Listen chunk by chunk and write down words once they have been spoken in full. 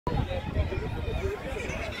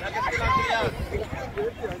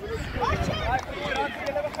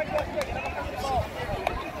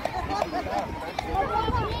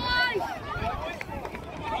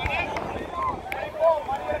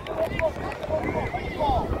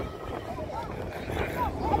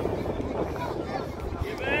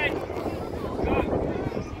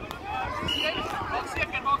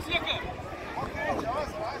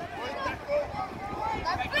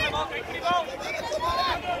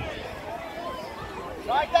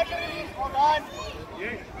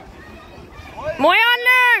Mooi aan,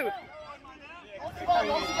 Lou!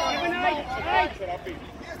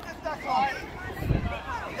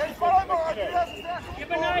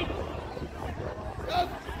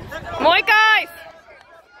 Mooi, guys!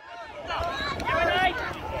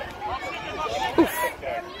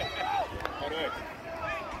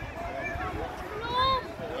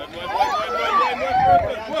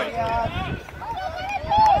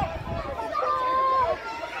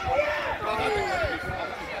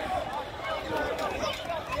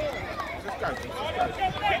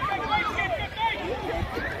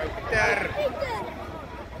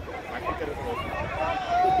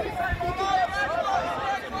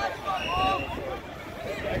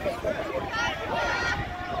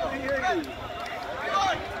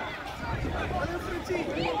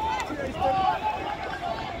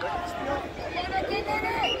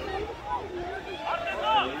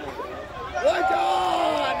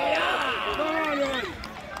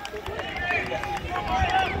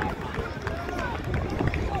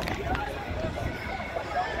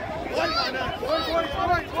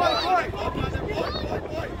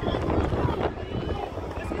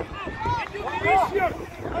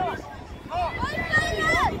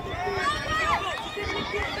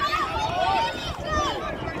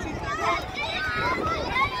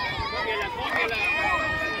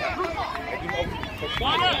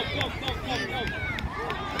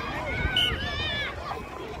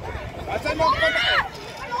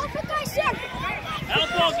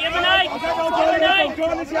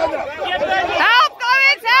 Help,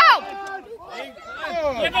 Goins, help!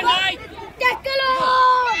 Tackle on!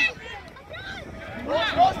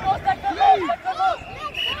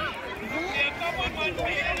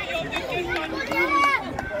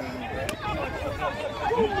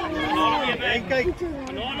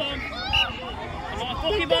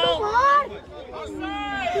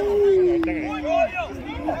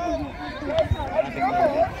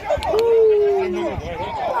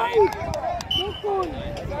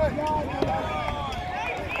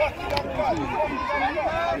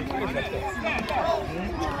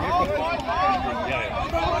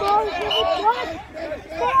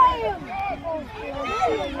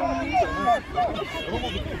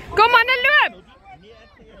 Kom aan, dan loop!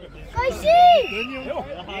 Ga je zien?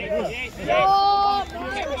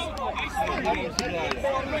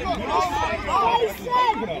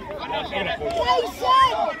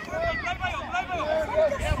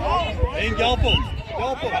 Eén, help hem!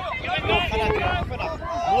 Help hem!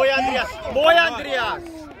 Mooi, Andreas! Mooi, Andreas!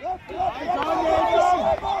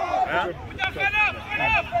 Ja?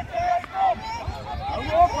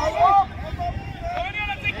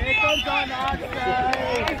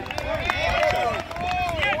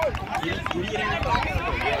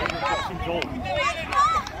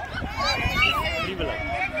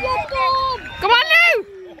 Kom aan, Lou!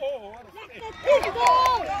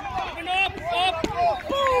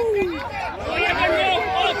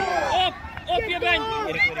 Op je bent!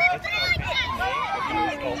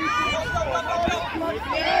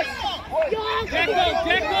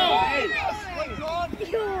 Jacko!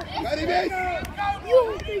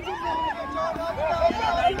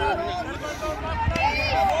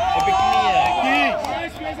 Op je knieën!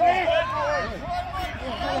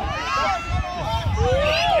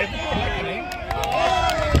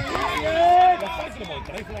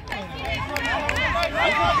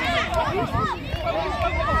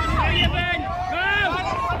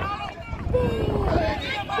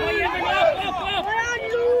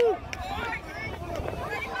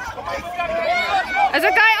 Is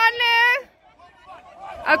oké, Anne?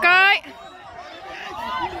 Oké.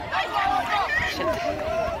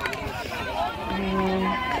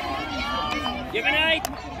 Je bent uit!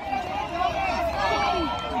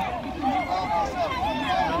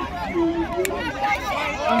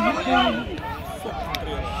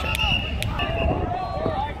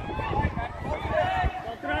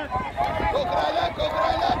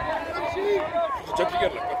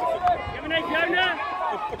 Je bent uit, Juine!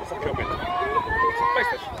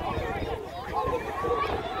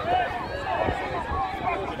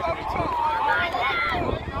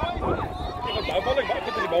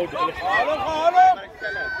 Hallo!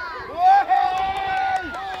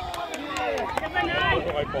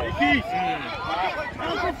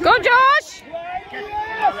 Go, Josh!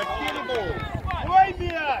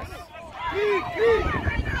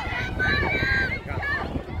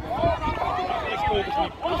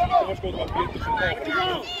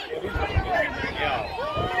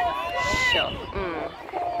 Sure.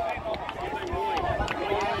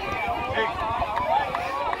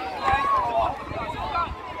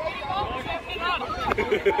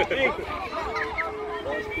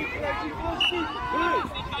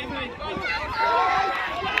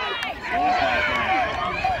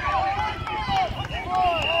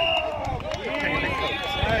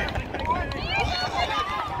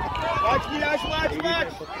 Watch.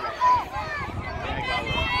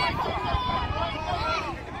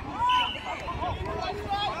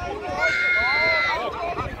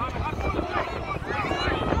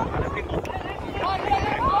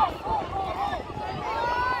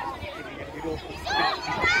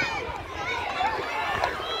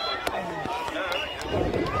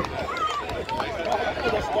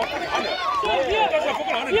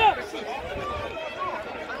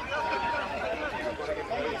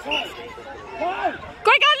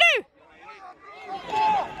 Go, Lou!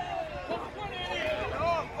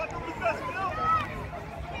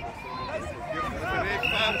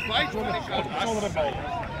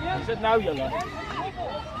 Is het nou, Jelle?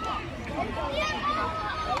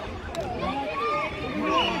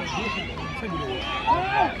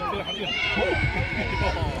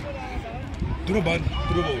 Doe een man,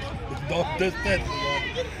 doe een boos. Dat is het.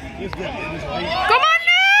 Kom aan,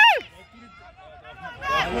 Lou!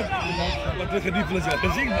 Wat wil je niet van zeggen?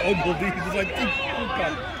 Dat zie ik me ook wel niet. Dat zijn 10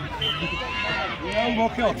 kan. Ja,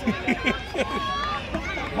 wat geld.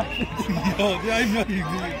 Ja,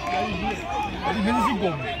 die mensen zien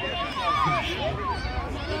komen.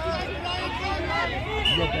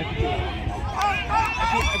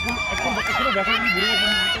 Ik kan weg van die broer van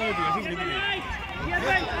die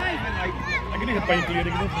ik kan niet een pijn kleren,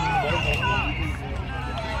 ik moet niet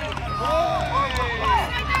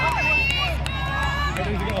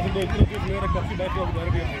ik als ik door terug kleur, ik dacht je bij het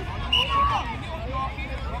daar weer mee.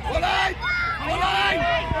 Vooruit!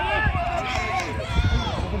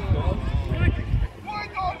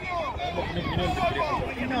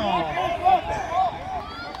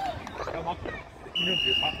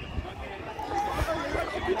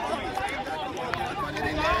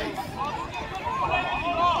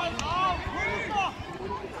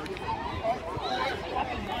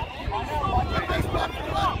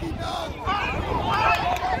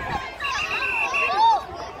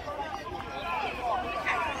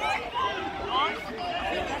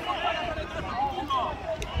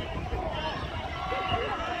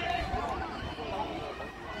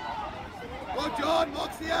 John,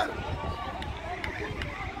 max hier!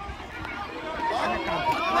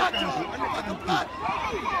 Wat een plat!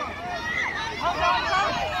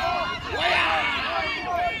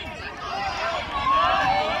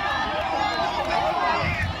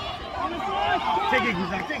 Tik ik niet.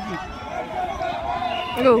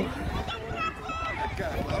 Go.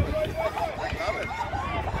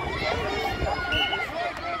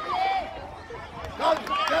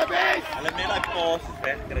 Hulle meer like paas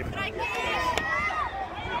wegkry.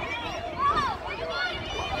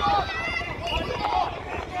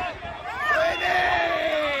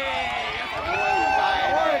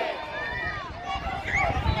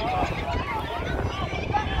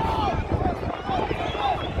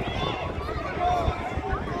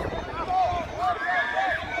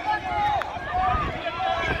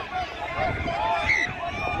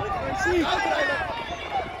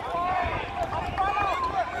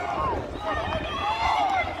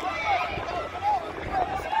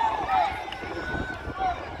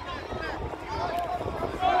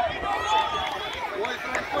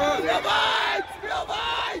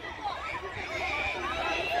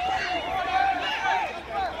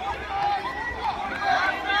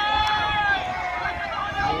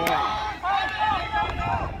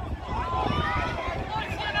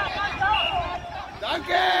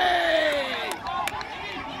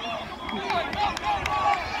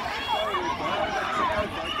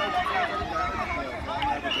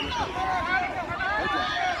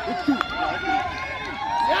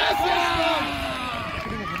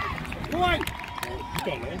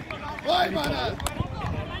 Hoi mannen!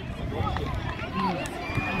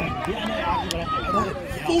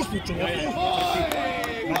 Voorspoed,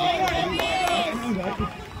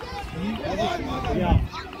 ja.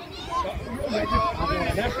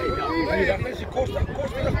 Ja, mensen kosten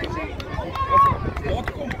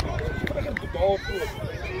wat komt.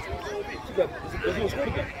 Dat is wel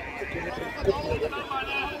schordig.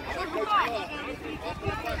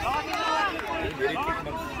 Hierdie kyk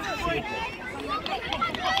man seker.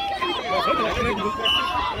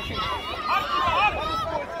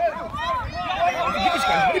 Dit is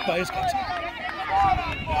kan nie baie skets.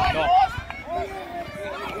 Ja.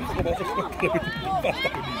 Dit is vas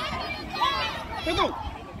daar. Kom toe.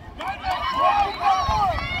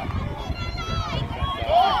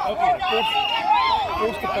 Okay,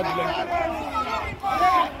 post the link.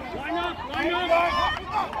 Line up, line up.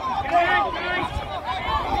 Get guys.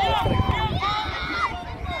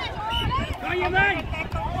 Go you man.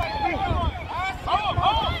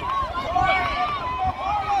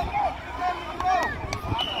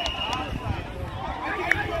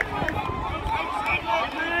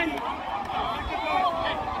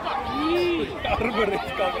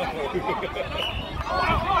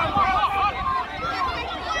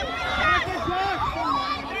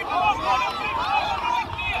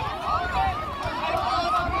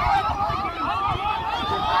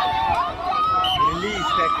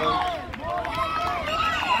 Release tackle.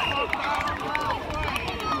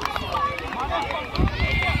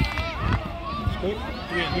 Goed,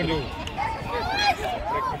 2-0.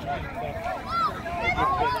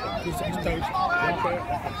 Dus is thuis.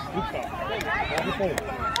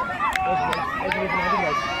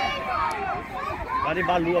 Laat die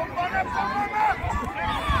bal loop.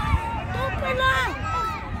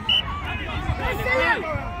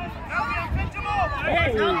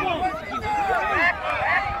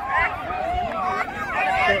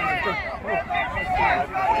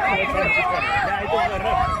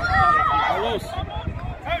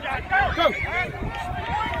 Go!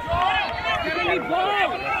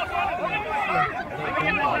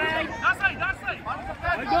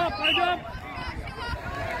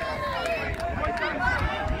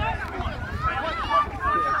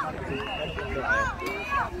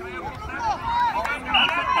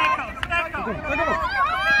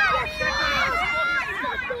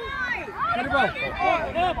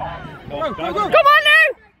 Come on, Lou!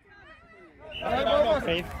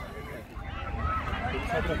 Safe.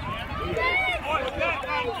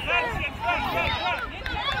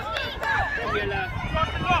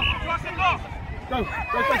 Go!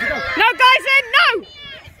 No, guys, in! No!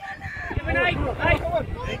 Give an 8.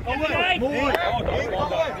 Give an 8. Mooi.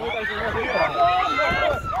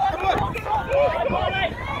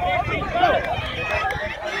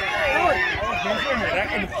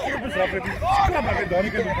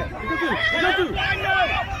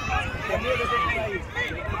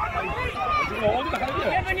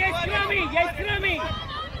 Kevin, jij scrummy.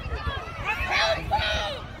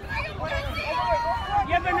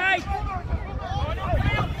 Give an 8.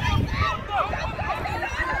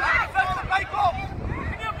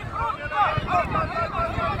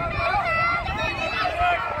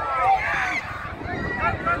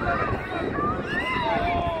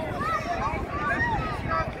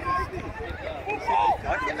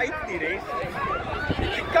 Wat je uit die race.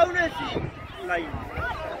 Die koun is die lijn.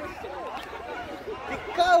 Die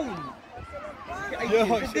koun. Ja,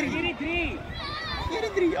 4-3.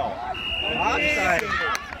 4-3 al. Wat zijn?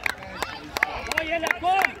 Kom Jelle,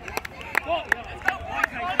 kom. Kom.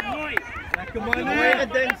 Mooi. Lekker mooi. Mooie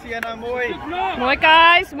redentie en dan mooi. Mooi,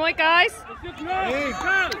 guys. Mooi, guys. Zoek nog.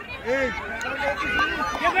 Go.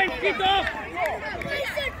 Kevin, schiet op.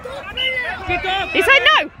 Schiet op. He said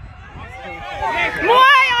no!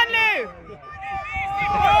 Mooi, Anu!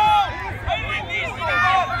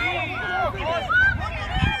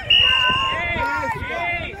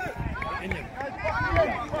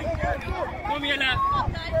 Kom Jelle.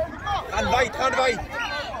 Gaan wijd, gaan wijd.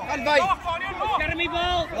 Gaan wijd. Scherm die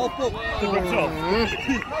bal. Help op.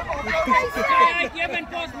 Kijk, jij bent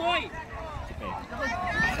pas mooi.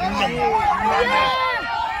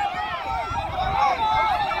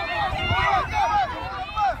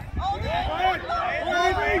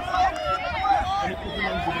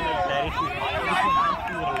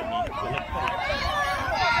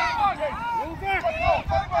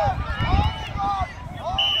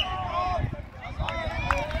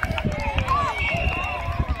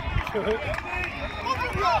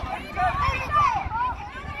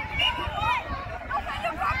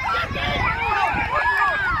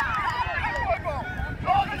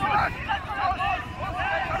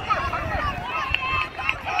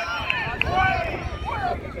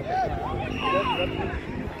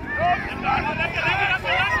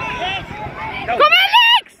 Kom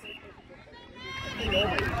Alex!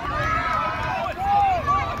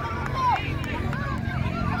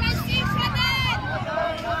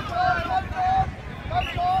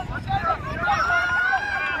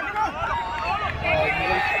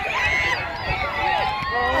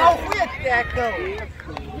 Oh, goeie tackle.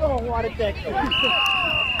 Jongen, wat een tackle.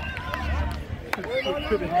 Kom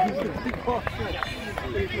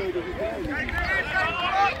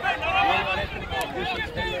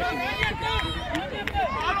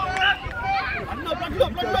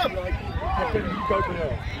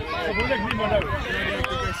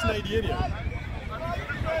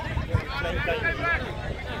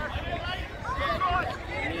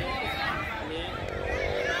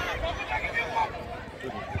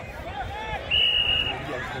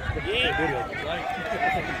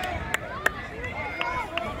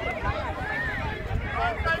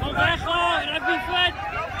weg hoor, Rugbyfit!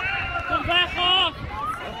 Kom weg hoor!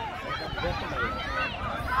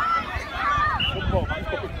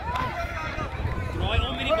 Draai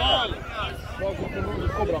om met die bal!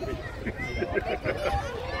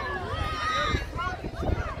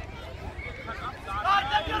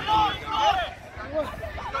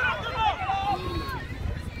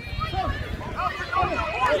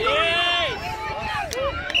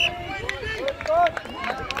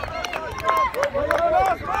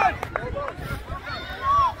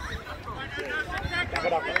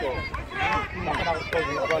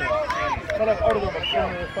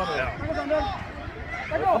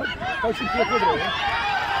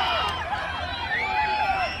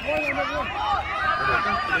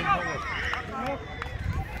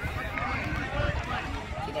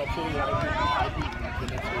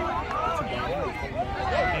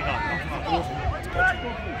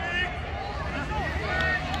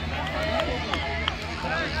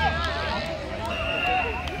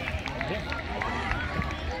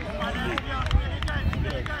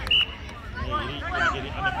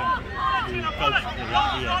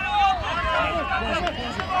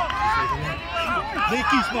 Nee,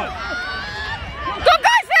 kies maar. Kom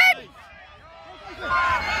guys in!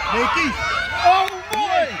 Nee, kies. Oh,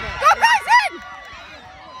 mooi! Kom guys in!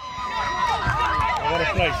 Oh, wat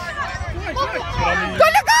een prijs. Go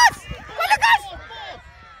Lucas! Go Lucas!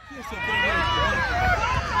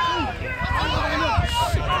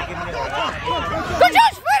 Go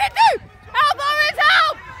Josh, put it through! Help Orange,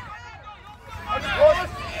 help!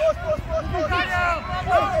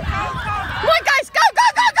 Come on guys, go, go,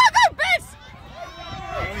 go, go, go, Piss!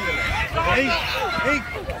 Hey, hey.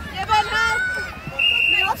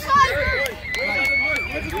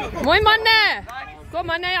 Mooi manne! Kom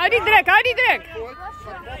manne, hou die druk, hou die druk!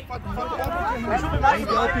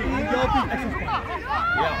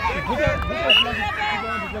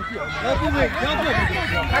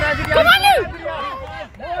 Kom aan nu!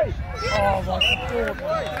 Oh, wat een goal.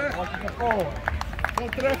 Wat een goal. Kom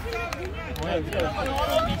terug.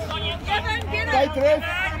 Tijd terug.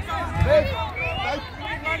 Weg. Tijd.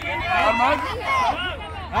 Ja, man.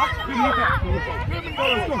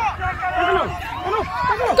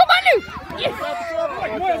 Kom aan nu! Yes!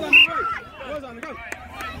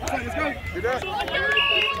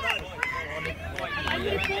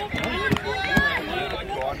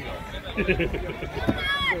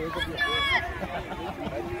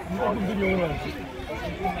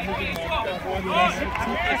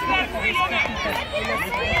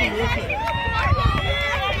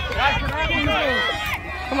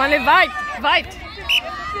 Kom aan nu, weit, weit!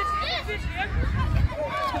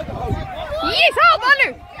 Yes, help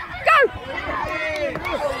Anu! Go!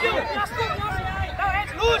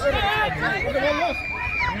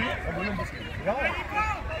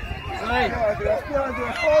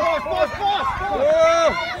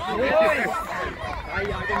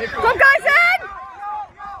 Kom guys in!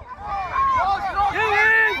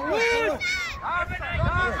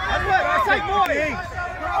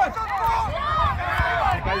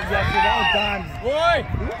 Hoi!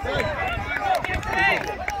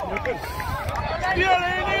 Ja,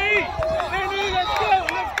 Lenny! Lenny, let's go!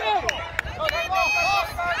 Let's go!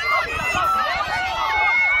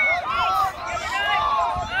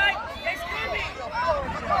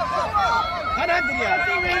 Ga naar de ja.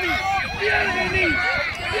 Lenny! Ja, Lenny!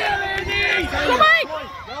 Ja, Lenny! Kom mee!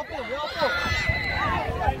 Help hem, help hem.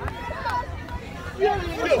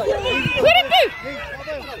 Goed het nu!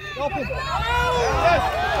 Help hem.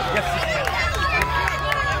 Yes.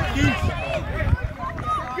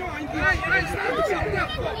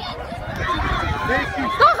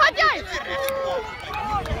 Kom, gaat jij!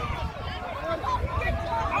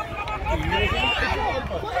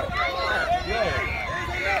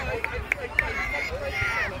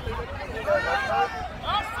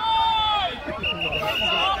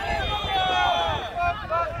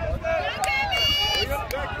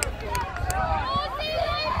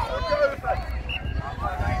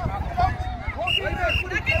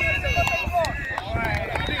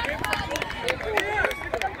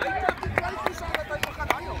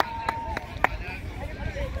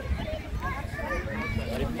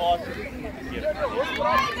 pass.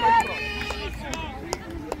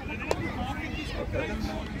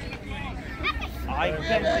 I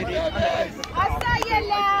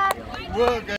can